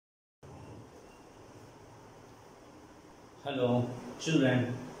Hello,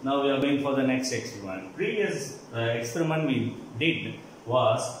 children. Now we are going for the next experiment. Previous experiment we did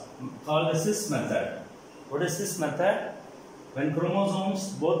was called the cis method. What is cis method? When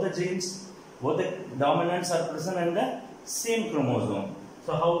chromosomes, both the genes, both the dominants are present in the same chromosome.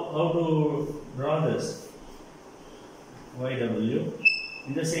 So how to draw this? YW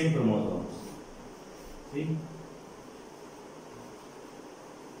in the same chromosomes. See?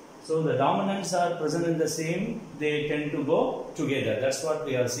 So the dominants are present in the same, they tend to go together. That's what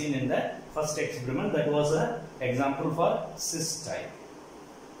we have seen in the first experiment. That was an example for cis type.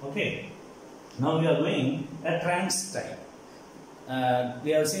 Okay. Now we are doing a trans type.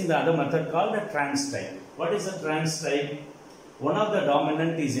 We have seen the other method called a trans type. What is a trans type? One of the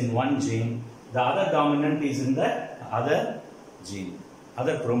dominant is in one gene, the other dominant is in the other gene,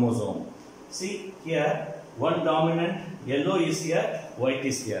 other chromosome. See here, one dominant, yellow is here, white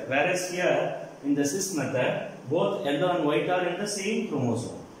is here. Whereas here, in the cis method, both yellow and white are in the same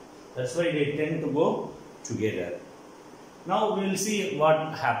chromosome. That's why they tend to go together. Now we will see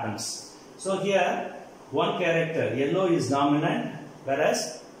what happens. So here, one character, yellow is dominant,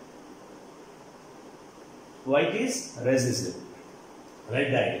 whereas white is recessive.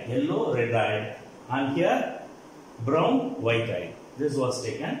 Red-eyed, yellow, red-eyed, and here brown, white-eyed. This was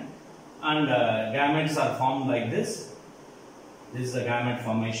taken, and gametes are formed like this. This is the gamete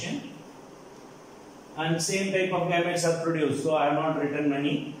formation, and same type of gametes are produced. So I have not written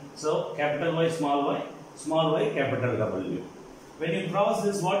many. So capital Y, small y, capital W. When you cross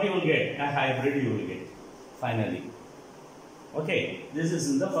this, what you will get? A hybrid you will get finally. Okay, this is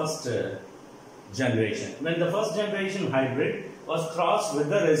in the first generation. When the first generation hybrid was crossed with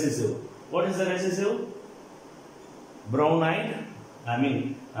the recessive. What is the recessive? Brown-eyed,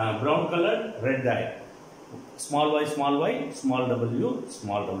 brown colored, red-eyed. Small y, small w, small w.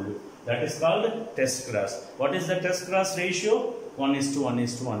 That is called test cross. What is the test cross ratio?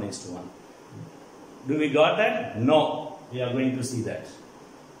 1:1:1:1. Do we got that? No. We are going to see that.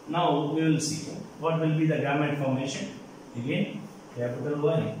 Now we will see what will be the gamete formation. Again, capital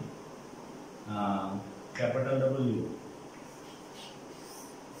Y, capital W.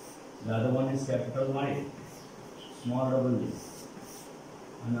 The other one is capital Y, small w.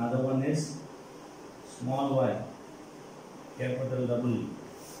 Another one is small y, capital W,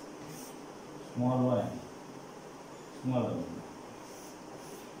 small y, small w.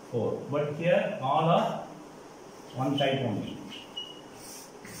 4. But here all are one type only.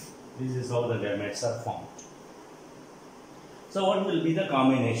 This is how the gametes are formed. So what will be the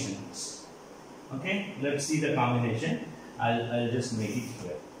combinations? Okay, let's see the combination. I'll just make it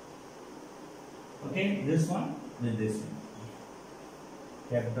clear. Okay, this one with this one.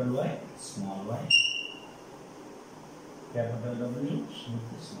 Capital Y, small y. Capital W with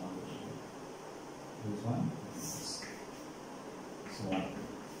the small w. This one, this. So on.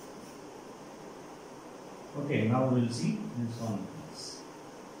 Okay, now we will see this one.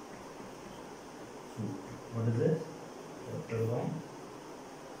 So, what is it? Capital Y,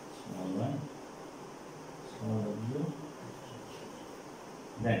 small w.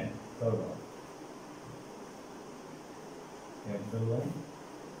 Then third one. Capital Y,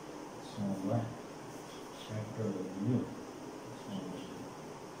 small y, capital W, small w.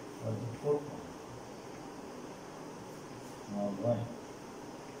 What is the fourth one? Small y,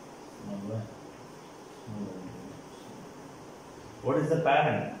 small w. What is the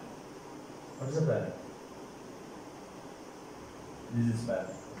parent? What is the parent? This is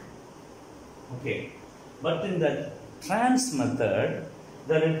parent. Okay. But in the trans method,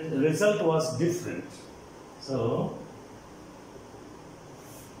 the result was different. So,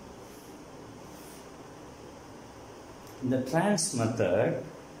 in the trans method,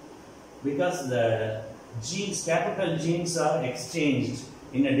 because the genes, capital genes are exchanged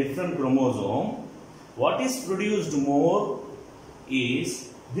in a different chromosome, what is produced more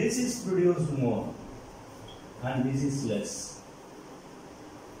is, this is produced more and this is less.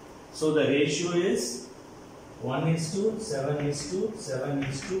 So the ratio is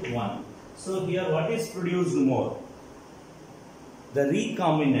 1:7:7:1. So here what is produced more? The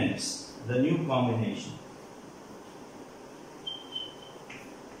recombinants, the new combination.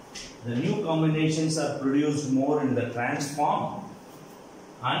 The new combinations are produced more in the trans form,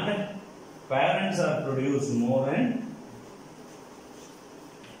 and parents are produced more in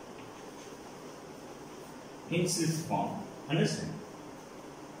cis form. Understand?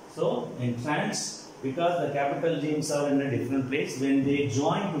 So in trans, because the capital genes are in a different place, when they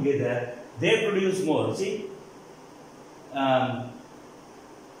join together, they produce more. See,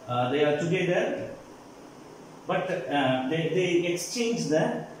 they are together, but they exchange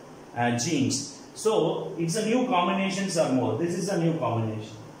the genes. So it's a new combinations are more. This is a new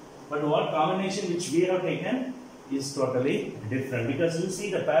combination. But what combination which we have taken is totally different, because you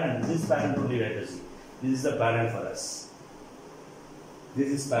see the parent, this parent only we have to see. This is the parent for us. This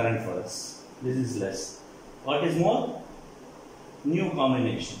is parent for us. This is less. What is more? New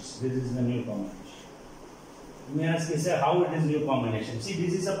combinations. This is the new combination. You may ask, say, how it is new combination? See,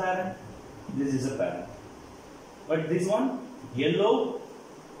 this is a parent. This is a parent. But this one, yellow,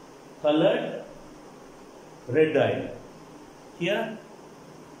 colored, red eye. Here,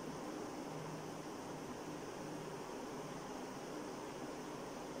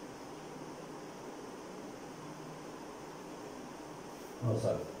 oh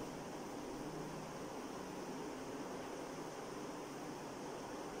sorry.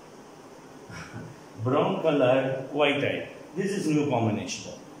 Brown colored, white eye. This is new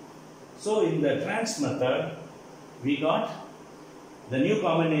combination. So in the trans method, we got the new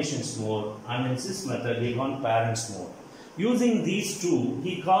combinations more, and in cis method we got parents more. Using these two,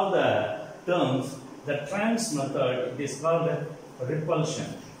 he called the terms, the trans method, it is called repulsion.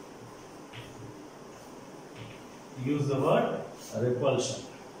 He used the word repulsion.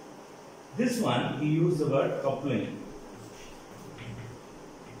 This one, he used the word coupling.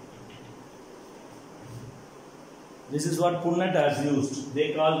 This is what Punnett has used.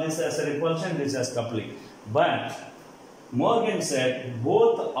 They call this as a repulsion, this as coupling. But Morgan said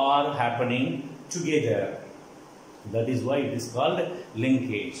both are happening together. That is why it is called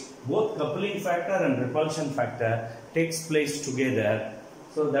linkage. Both coupling factor and repulsion factor takes place together.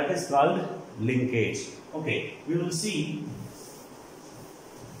 So that is called linkage. Okay, we will see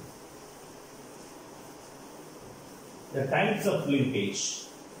the types of linkage.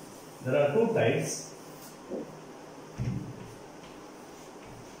 There are two types.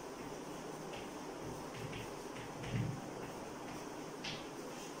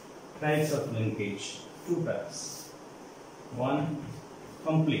 Types of linkage, two types. One,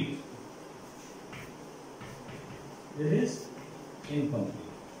 complete. This is incomplete.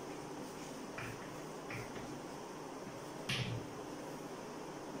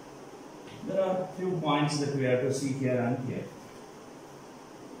 There are few points that we have to see here and here.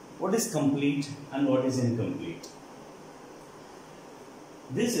 What is complete and what is incomplete?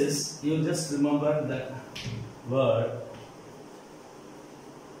 This is, you just remember the word,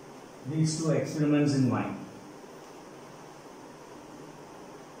 these two experiments in mind.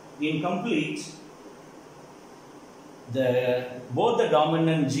 Incomplete, both the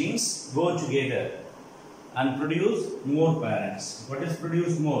dominant genes go together and produce more parents. What is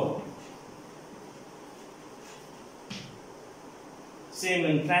produced more? Same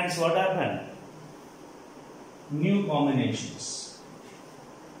in trans, what happened? New combinations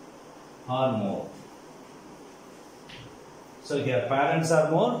are more. So here parents are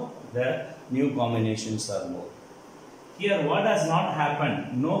more, the new combinations are more. Here what has not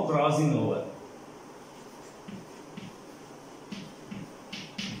happened? No crossing over.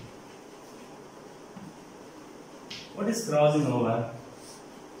 What is crossing over?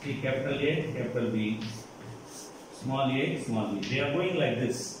 See, capital A, capital B, small a, small b. They are going like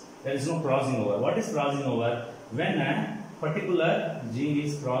this. There is no crossing over. What is crossing over? When a particular gene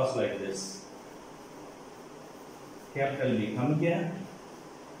is crossed like this. Capital B, come here.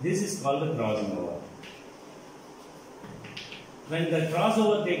 This is called the crossing over. When the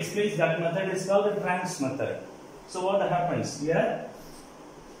crossover takes place, that method is called the trans method. So what happens here?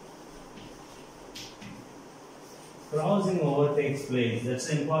 Crossing over takes place. That's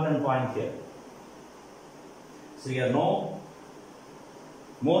an important point here. So here no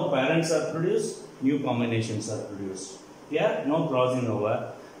more parents are produced, new combinations are produced. Here no crossing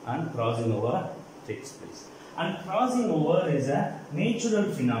over, and crossing over takes place. And crossing over is a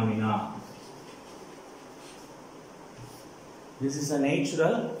natural phenomena. This is a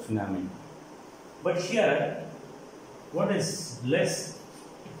natural phenomenon. But here, what is less?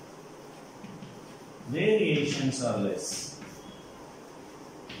 Variations are less.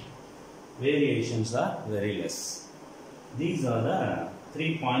 Variations are very less. These are the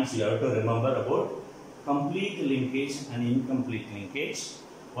 3 points you have to remember about complete linkage and incomplete linkage.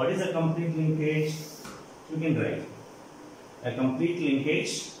 What is a complete linkage? You can write. A complete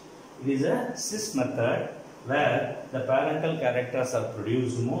linkage, it is a cis method where the parental characters are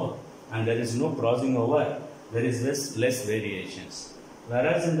produced more and there is no crossing over, there is less variations.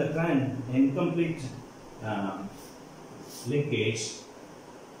 Whereas in the incomplete linkage,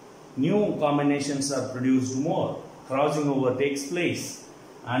 new combinations are produced more, crossing over takes place,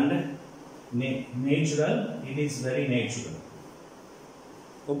 and natural, it is very natural.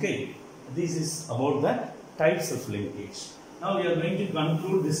 Okay, this is about the types of linkage. Now we are going to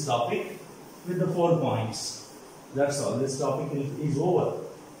conclude this topic. with the 4 points. That's all. This topic is over.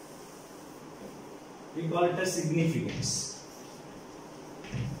 We call it as significance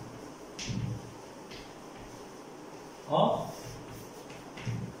of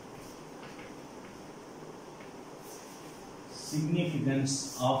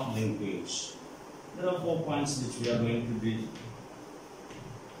linkage. There are 4 points which we are going to deal.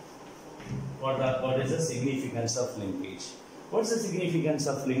 What is the significance of linkage? What's the significance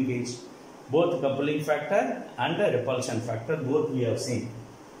of linkage? Both coupling factor and the repulsion factor, both we have seen.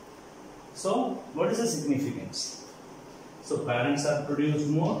 So, what is the significance? So, parents are produced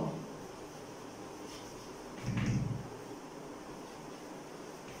more.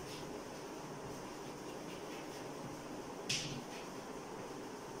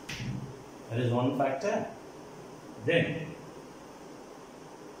 That is one factor. Then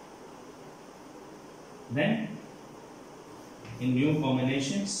in new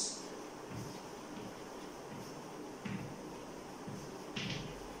combinations,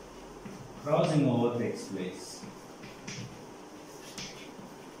 crossing over takes place.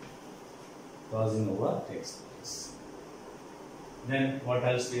 Crossing over takes place. Then what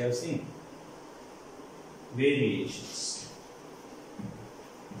else we have seen? Variations.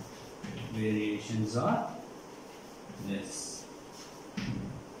 Variations are less.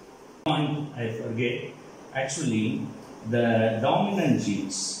 Point I forget. Actually, the dominant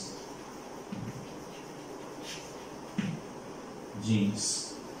genes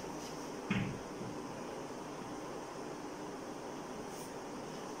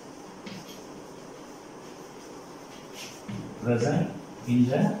present in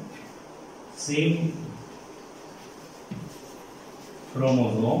the same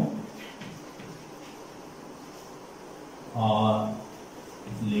chromosome are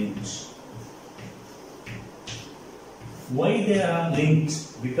linked. Why they are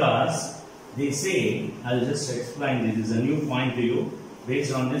linked? Because they say, I'll just explain, this is a new point to you.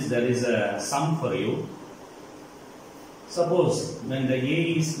 Based on this, there is a sum for you. Suppose when the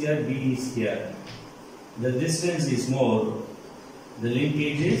A is here, B is here, the distance is more, the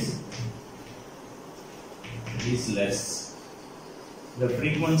linkage is less. The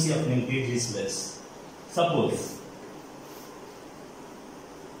frequency of linkage is less. Suppose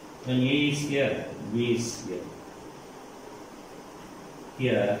when A is here, B is here.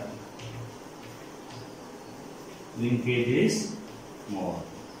 Here, linkage is more.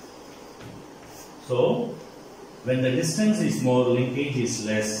 So, when the distance is more, linkage is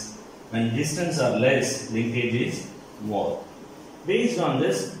less. When distance are less, linkage is more. Based on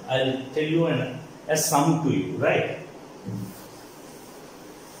this, I'll tell you a sum to you, right?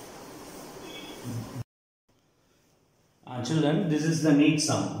 Children, this is the NEET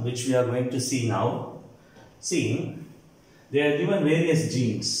sum which we are going to see now. See, they are given various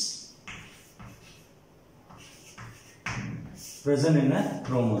genes present in a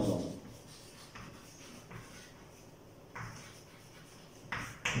chromosome.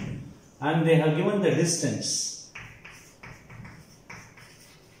 And they have given the distance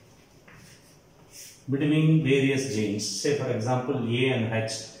between various genes. Say for example, A and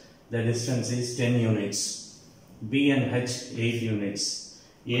H, the distance is 10 units. B and H 8 units.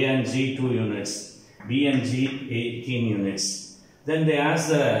 A and G 2 units. B and G 18 units. Then they ask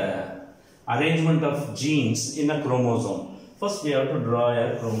the arrangement of genes in a chromosome. First we have to draw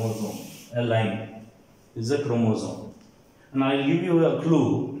a chromosome, a line. This is a chromosome. And I will give you a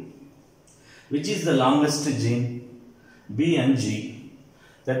clue. Which is the longest gene? B and G.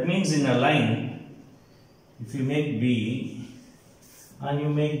 That means in a line, if you make B and you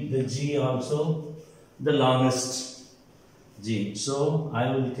make the G also the longest gene. So I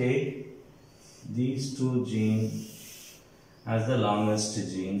will take these two genes as the longest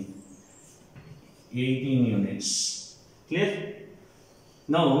gene, 18 units. Clear?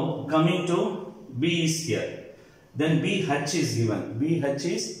 Now coming to B is here. Then BH is given. BH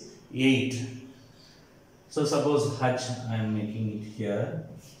is 8. So suppose H, I am making it here,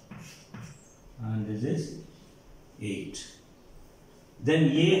 and this is 8. Then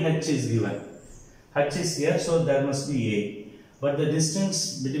AH is given. H is here, so there must be A. But the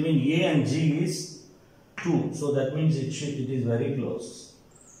distance between A and G is 2. So that means it is very close.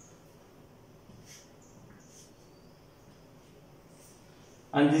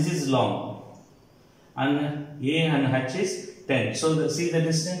 And this is long. And A and H is 10. So see the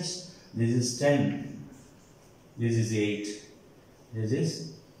distance? This is 10. This is 8. This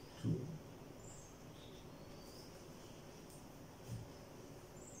is 2.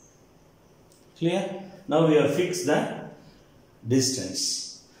 Clear? Now we have fixed the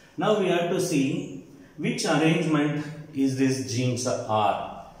distance. Now we have to see which arrangement is this genes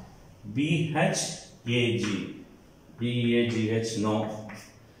are. BHAG. BAGH no.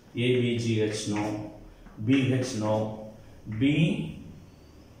 ABGH no. BH no. BHAG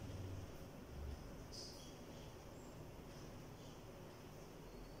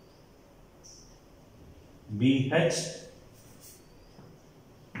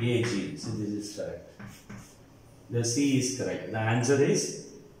so this is correct. The C is correct. The answer is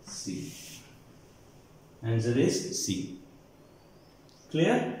C. Answer is C.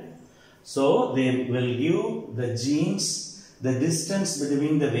 Clear? So they will give the genes, the distance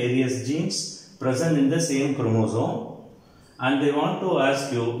between the various genes present in the same chromosome, and they want to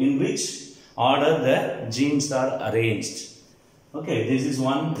ask you in which order the genes are arranged. Okay, this is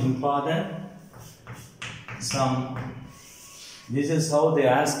one important sum. This is how they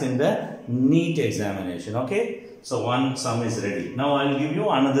ask in the NEET examination. Okay, so one sum is ready. Now I will give you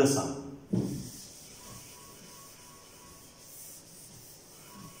another sum.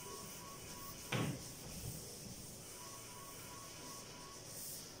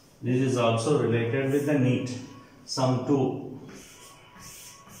 This is also related with the NEET. Sum 2.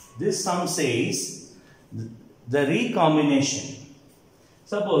 This sum says the recombination.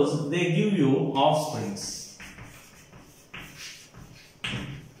 Suppose they give you offsprings.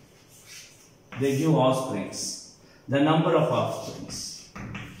 They give offsprings. The number of offsprings.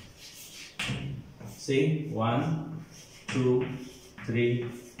 See, 1, 2, 3,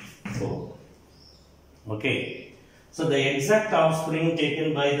 4. Okay. So the exact offspring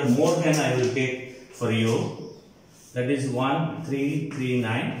taken by the Morgan I will take for you. That is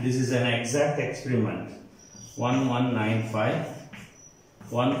 1339. This is an exact experiment. 1195,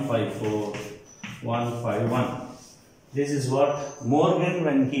 154, 151. This is what Morgan,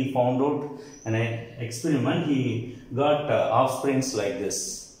 when he found out an experiment, he got offsprings like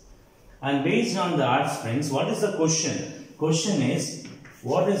this. And based on the offsprings, what is the question? Question is,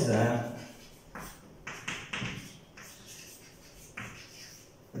 what is the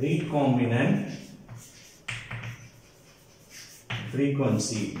recombinant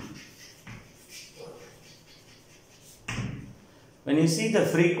frequency? When you see the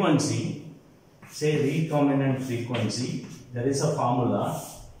frequency, say recombinant frequency, there is a formula.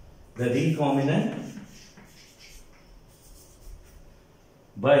 The recombinant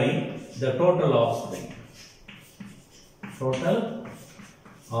by the total offspring. Total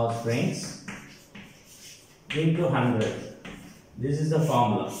offsprings into 100. This is the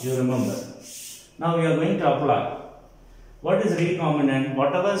formula, you remember. Now we are going to apply. What is recombinant?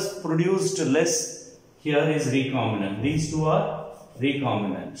 Whatever is produced less, here is recombinant. These two are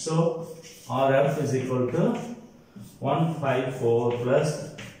recombinant. So RF is equal to 154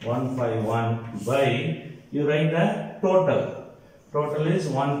 plus 151 by, you write the total. Total is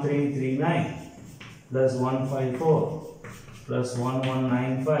 1339 plus 154 plus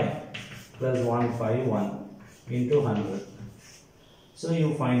 1195 plus 151 into 100. So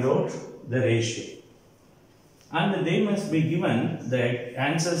you find out the ratio. And they must be given the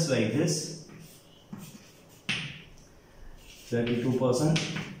answers like this: 32%,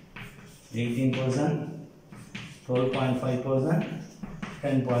 18%, 12.5%,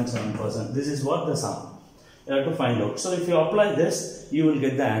 10.7%. This is what the sum. You have to find out. So if you apply this, you will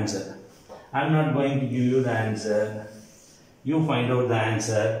get the answer. I am not going to give you the answer. You find out the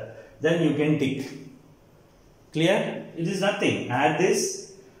answer. Then you can tick. Clear? It is nothing. Add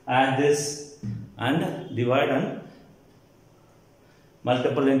this and divide and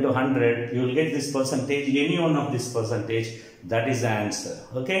multiple into 100. You will get this percentage. Any one of this percentage. That is the answer.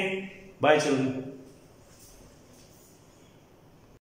 Okay? Bye children.